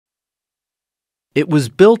It was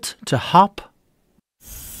built to hop,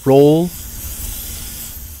 roll,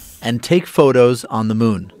 and take photos on the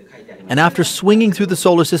moon. And after swinging through the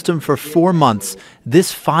solar system for 4 months,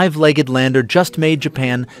 this 5-legged lander just made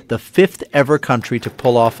Japan the 5th ever country to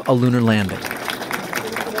pull off a lunar landing.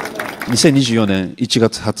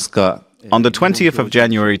 On the 20th of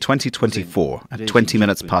January 2024, at 20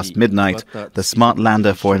 minutes past midnight, the smart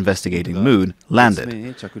lander for investigating Moon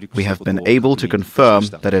landed. We have been able to confirm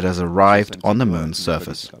that it has arrived on the Moon's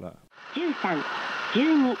surface.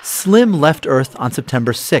 Slim left Earth on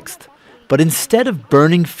September 6th, but instead of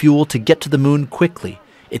burning fuel to get to the Moon quickly,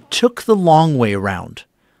 it took the long way around.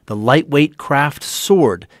 The lightweight craft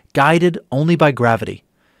soared, guided only by gravity.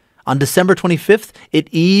 On December 25th, it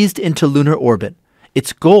eased into lunar orbit.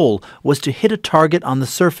 Its goal was to hit a target on the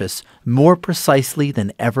surface more precisely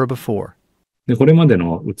than ever before.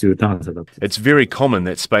 It's very common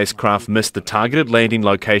that spacecraft miss the targeted landing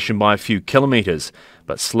location by a few kilometres,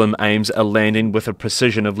 but Slim aims a landing with a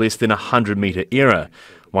precision of less than a 100-metre error.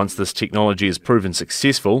 Once this technology is proven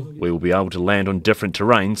successful, we will be able to land on different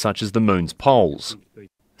terrain such as the Moon's poles.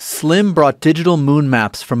 Slim brought digital moon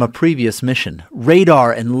maps from a previous mission,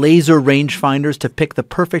 radar and laser rangefinders to pick the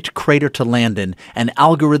perfect crater to land in, and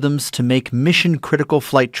algorithms to make mission-critical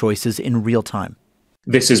flight choices in real time.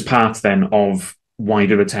 This is part then of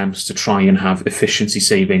wider attempts to try and have efficiency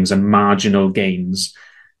savings and marginal gains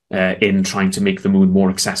in trying to make the moon more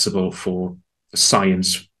accessible for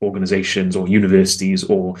science organizations or universities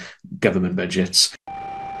or government budgets.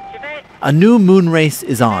 A new moon race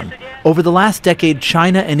is on. Over the last decade,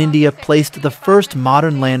 China and India placed the first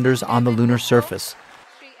modern landers on the lunar surface.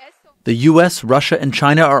 The US, Russia, and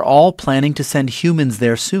China are all planning to send humans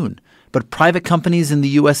there soon. But private companies in the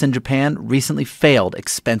US and Japan recently failed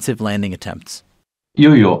expensive landing attempts.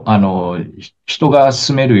 We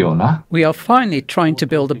are finally trying to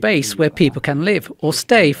build a base where people can live or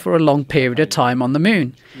stay for a long period of time on the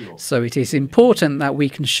moon. So it is important that we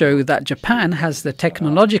can show that Japan has the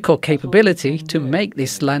technological capability to make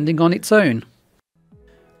this landing on its own.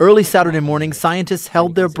 Early Saturday morning, scientists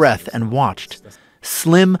held their breath and watched.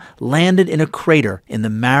 Slim landed in a crater in the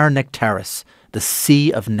Mare Nectaris, the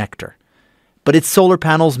Sea of Nectar. But its solar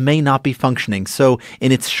panels may not be functioning, so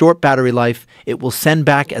in its short battery life, it will send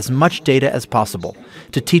back as much data as possible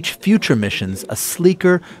to teach future missions a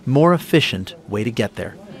sleeker, more efficient way to get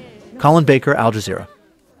there. Colin Baker, Al Jazeera.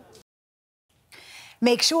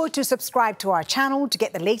 Make sure to subscribe to our channel to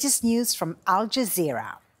get the latest news from Al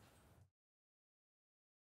Jazeera.